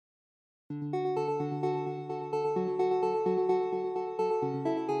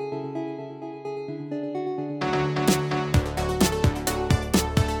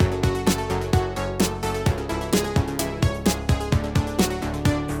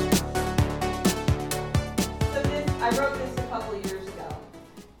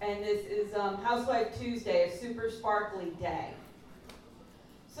Housewife Tuesday, a super sparkly day.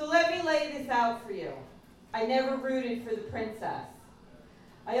 So let me lay this out for you. I never rooted for the princess.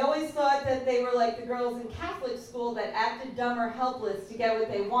 I always thought that they were like the girls in Catholic school that acted dumb or helpless to get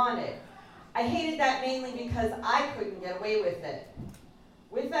what they wanted. I hated that mainly because I couldn't get away with it.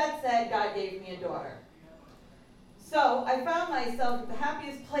 With that said, God gave me a daughter. So I found myself at the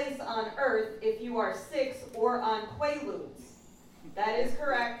happiest place on earth if you are 6 or on Quaaludes. That is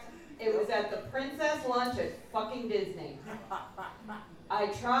correct. It was at the princess lunch at fucking Disney. I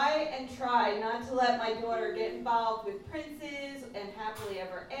try and try not to let my daughter get involved with princes and happily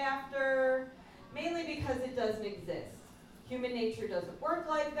ever after, mainly because it doesn't exist. Human nature doesn't work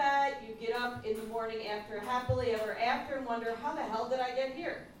like that. You get up in the morning after happily ever after and wonder, how the hell did I get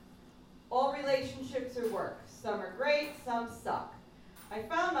here? All relationships are work. Some are great, some suck. I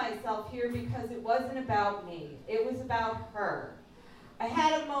found myself here because it wasn't about me. It was about her. I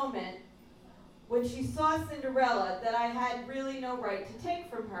had a moment when she saw Cinderella that I had really no right to take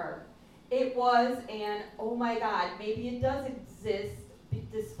from her. It was an, oh my God, maybe it does exist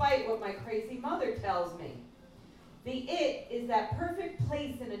despite what my crazy mother tells me. The it is that perfect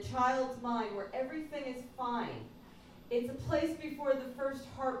place in a child's mind where everything is fine. It's a place before the first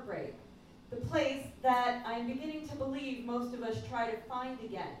heartbreak. The place that I'm beginning to believe most of us try to find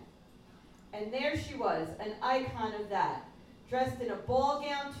again. And there she was, an icon of that. Dressed in a ball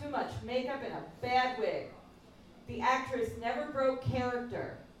gown, too much makeup, and a bad wig. The actress never broke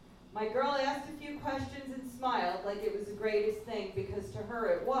character. My girl asked a few questions and smiled like it was the greatest thing because to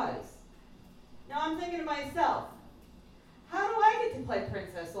her it was. Now I'm thinking to myself, how do I get to play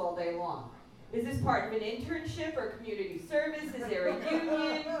princess all day long? Is this part of an internship or community service? Is there a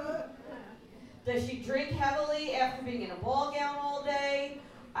union? Does she drink heavily after being in a ball gown all day?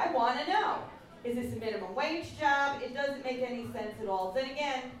 I want to know. Is this a minimum wage job? It doesn't make any sense at all. Then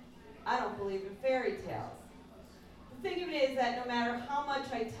again, I don't believe in fairy tales. The thing of it is that no matter how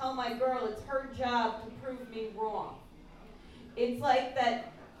much I tell my girl it's her job to prove me wrong. It's like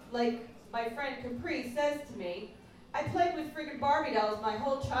that, like my friend Capri says to me, I played with friggin' Barbie dolls my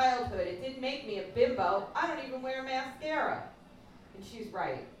whole childhood. It didn't make me a bimbo. I don't even wear mascara. And she's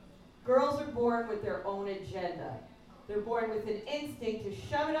right. Girls are born with their own agenda. They're born with an instinct to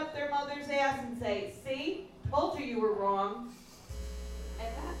shove it up their mother's ass and say, see, told you you were wrong.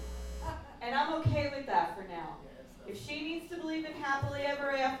 And I'm okay with that for now. If she needs to believe in happily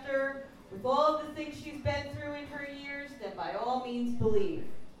ever after, with all of the things she's been through in her years, then by all means believe.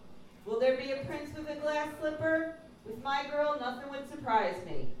 Will there be a prince with a glass slipper? With my girl, nothing would surprise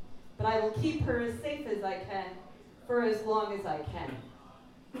me. But I will keep her as safe as I can for as long as I can.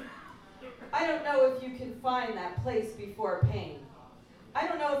 I don't know if you can find that place before pain. I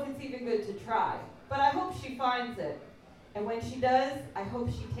don't know if it's even good to try, but I hope she finds it. And when she does, I hope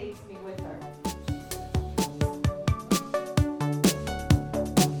she takes me with her.